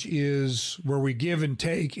 marriage is where we give and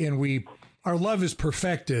take, and our love is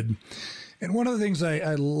perfected. And one of the things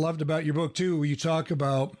I loved about your book, too, you talk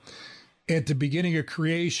about at the beginning of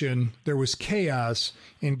creation, there was chaos,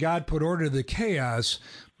 and God put order to the chaos,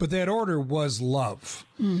 but that order was love.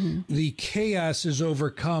 Mm-hmm. The chaos is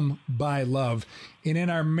overcome by love. And in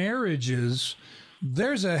our marriages,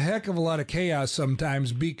 there's a heck of a lot of chaos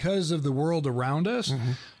sometimes because of the world around us.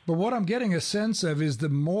 Mm-hmm. But what I'm getting a sense of is the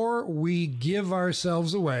more we give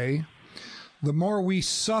ourselves away, the more we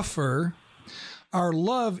suffer, our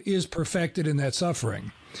love is perfected in that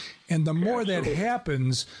suffering. And the more that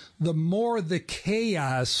happens, the more the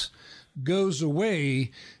chaos goes away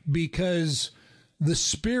because the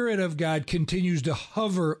Spirit of God continues to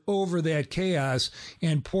hover over that chaos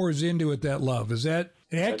and pours into it that love. Is that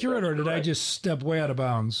accurate, or did I just step way out of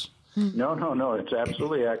bounds? No. It's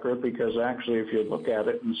absolutely accurate because actually if you look at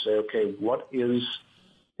it and say, okay, what is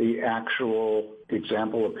the actual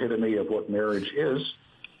example, epitome of what marriage is?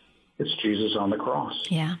 It's Jesus on the cross.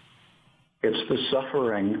 Yeah. It's the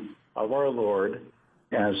suffering of our Lord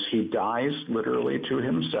as he dies literally to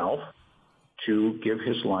himself to give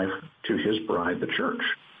his life to his bride, the church.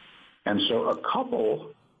 And so a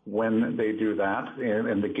couple, when they do that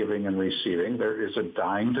in the giving and receiving, there is a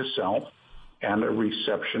dying to self and a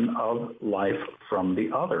reception of life from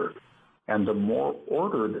the other. And the more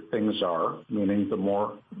ordered things are, meaning the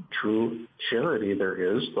more true charity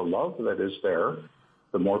there is, the love that is there,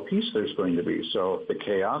 the more peace there's going to be. So the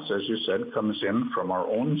chaos, as you said, comes in from our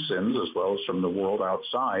own sins as well as from the world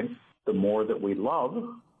outside. The more that we love,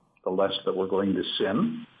 the less that we're going to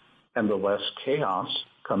sin, and the less chaos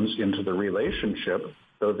comes into the relationship.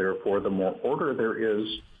 So therefore, the more order there is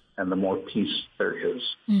and the more peace there is.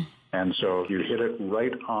 Mm. And so you hit it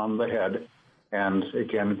right on the head. And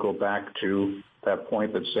again, go back to that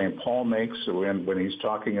point that St. Paul makes when he's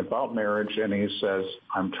talking about marriage, and he says,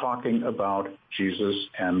 I'm talking about Jesus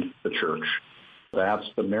and the church. That's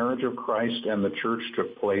the marriage of Christ and the church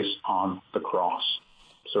took place on the cross.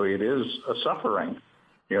 So it is a suffering.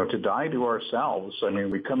 to die to ourselves. I mean,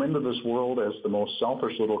 we come into this world as the most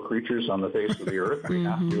selfish little creatures on the face of the earth. We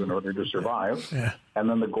have to in order to survive. Yeah. And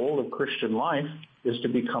then the goal of Christian life is to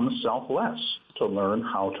become selfless, to learn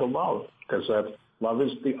how to love, because that love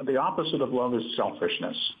is the opposite of love is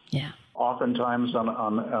selfishness. Yeah. Oftentimes in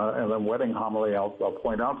a wedding homily, I'll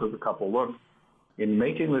point out to the couple, look, in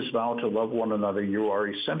making this vow to love one another, you are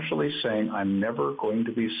essentially saying, I'm never going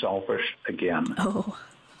to be selfish again. Oh.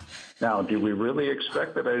 Now, do we really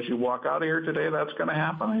expect that as you walk out of here today, that's going to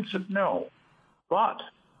happen? I said, no. But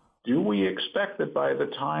do we expect that by the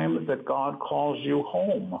time that God calls you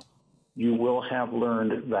home, you will have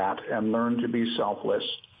learned that and learned to be selfless?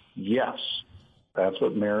 Yes. That's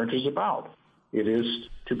what marriage is about. It is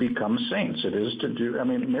to become saints. It is to do,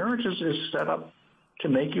 marriage is set up to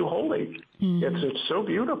make you holy. Mm-hmm. It's so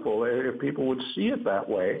beautiful. If people would see it that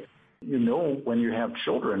way, when you have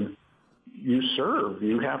children, you serve.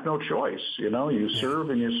 You have no choice. You serve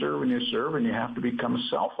and you serve and you serve, and you have to become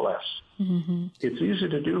selfless. Mm-hmm. It's easy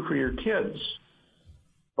to do for your kids,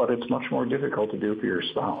 but it's much more difficult to do for your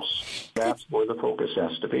spouse. That's where the focus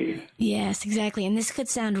has to be. Yes, exactly. And this could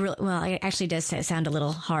sound it actually does sound a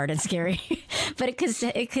little hard and scary, but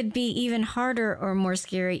it could be even harder or more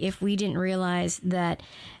scary if we didn't realize that.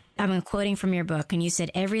 I'm quoting from your book, and you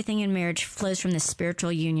said everything in marriage flows from the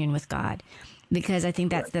spiritual union with God. Because I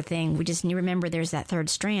think that's the thing. We just need to remember there's that third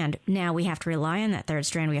strand. Now we have to rely on that third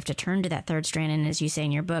strand. We have to turn to that third strand. And as you say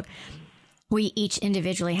in your book, we each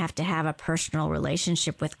individually have to have a personal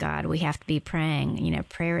relationship with God. We have to be praying.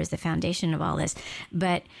 Prayer is the foundation of all this.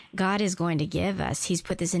 But God is going to give us, he's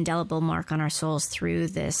put this indelible mark on our souls through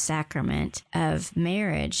this sacrament of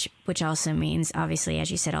marriage, which also means, obviously, as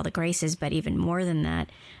you said, all the graces, but even more than that,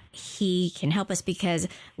 he can help us because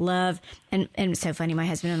love, and it's so funny, my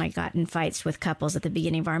husband and I got in fights with couples at the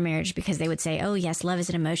beginning of our marriage because they would say, oh, yes, love is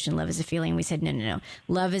an emotion, love is a feeling. We said, no.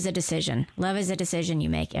 Love is a decision. Love is a decision you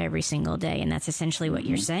make every single day. And that's essentially what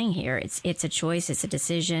you're saying here. It's a choice. It's a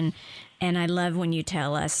decision. And I love when you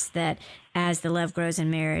tell us that as the love grows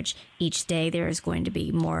in marriage, each day there is going to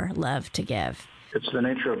be more love to give. It's the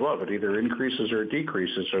nature of love. It either increases or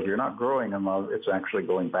decreases. So if you're not growing in love, it's actually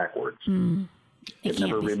going backwards. It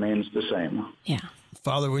never remains the same. Yeah.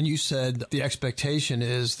 Father, when you said the expectation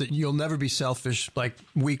is that you'll never be selfish like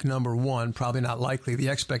week number one, probably not likely. The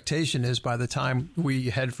expectation is by the time we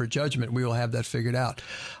head for judgment, we will have that figured out.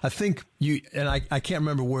 I think I can't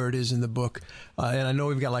remember where it is in the book, and I know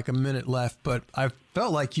we've got like a minute left, but I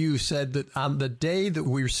felt like you said that on the day that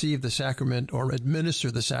we receive the sacrament or administer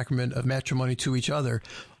the sacrament of matrimony to each other,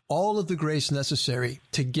 all of the grace necessary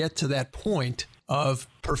to get to that point of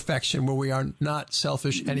perfection where we are not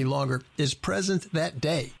selfish any longer is present that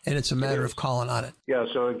day, and it's a matter of calling on it. Yeah,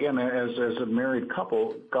 so again, as a married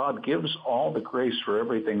couple, God gives all the grace for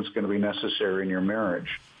everything's going to be necessary in your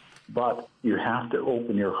marriage, but you have to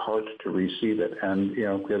open your heart to receive it. And,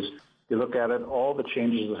 because you look at it, all the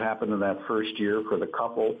changes that happened in that first year for the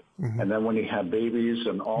couple, and then when you have babies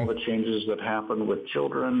and all the changes that happen with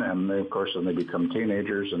children, and of course, then they become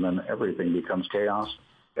teenagers, and then everything becomes chaos.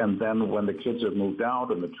 And then when the kids have moved out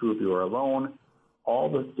and the two of you are alone, all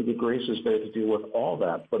the grace is there to deal with all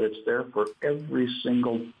that. But it's there for every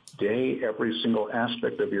single day, every single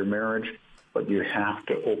aspect of your marriage. But you have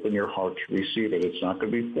to open your heart to receive it. It's not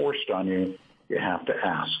going to be forced on you. You have to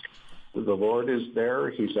ask. The Lord is there.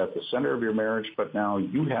 He's at the center of your marriage. But now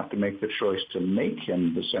you have to make the choice to make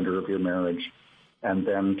him the center of your marriage and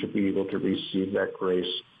then to be able to receive that grace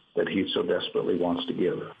that he so desperately wants to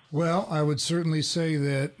give. Well, I would certainly say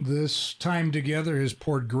that this time together has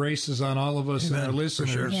poured graces on all of us and our listeners.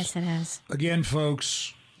 Sure. Yes, it has. Again,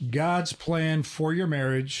 folks, God's plan for your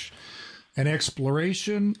marriage, an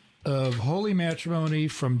exploration of holy matrimony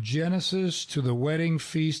from Genesis to the wedding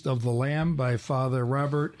feast of the Lamb by Father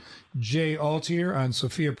Robert J. Altier on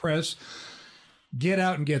Sophia Press. Get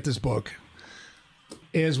out and get this book.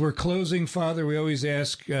 As we're closing, Father, we always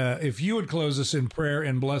ask if you would close us in prayer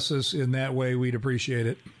and bless us in that way, we'd appreciate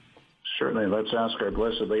it. Certainly. Let's ask our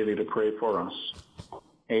Blessed Lady to pray for us.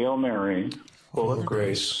 Hail Mary, full of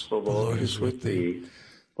grace, the Lord is with thee.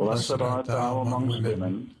 Blessed art thou amongst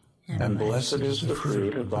women, and blessed is the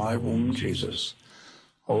fruit of thy womb, Jesus.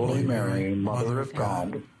 Holy Mary, Mother of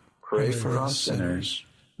God, pray for us sinners,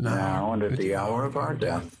 now and at the hour of our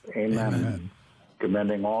death. Amen.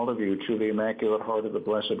 Commending all of you to the Immaculate Heart of the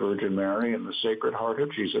Blessed Virgin Mary and the Sacred Heart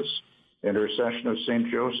of Jesus, intercession of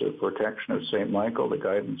St. Joseph, protection of St. Michael, the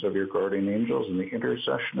guidance of your guardian angels, and the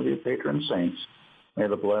intercession of your patron saints, may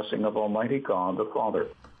the blessing of Almighty God, the Father,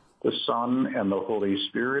 the Son, and the Holy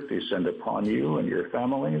Spirit descend upon you and your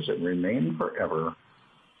families and remain forever.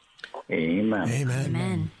 Amen. Amen.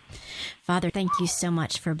 Amen. Father, thank you so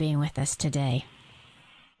much for being with us today.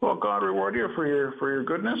 Well, God reward you for your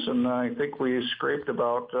goodness, and I think we scraped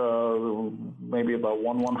about maybe about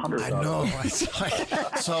 1/100. I know.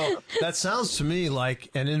 So that sounds to me like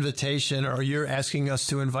an invitation, or you're asking us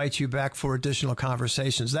to invite you back for additional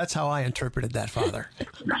conversations. That's how I interpreted that, Father.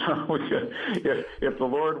 If the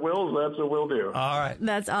Lord wills, that's what we'll do. All right.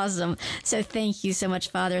 That's awesome. So thank you so much,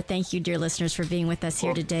 Father. Thank you, dear listeners, for being with us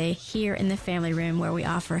here today, here in the Family Room, where we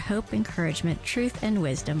offer hope, encouragement, truth, and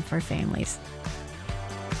wisdom for families.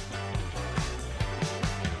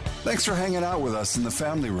 Thanks for hanging out with us in the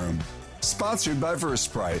Family Room. Sponsored by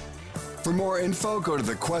VerseBrite. For more info, go to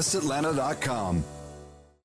thequestatlanta.com.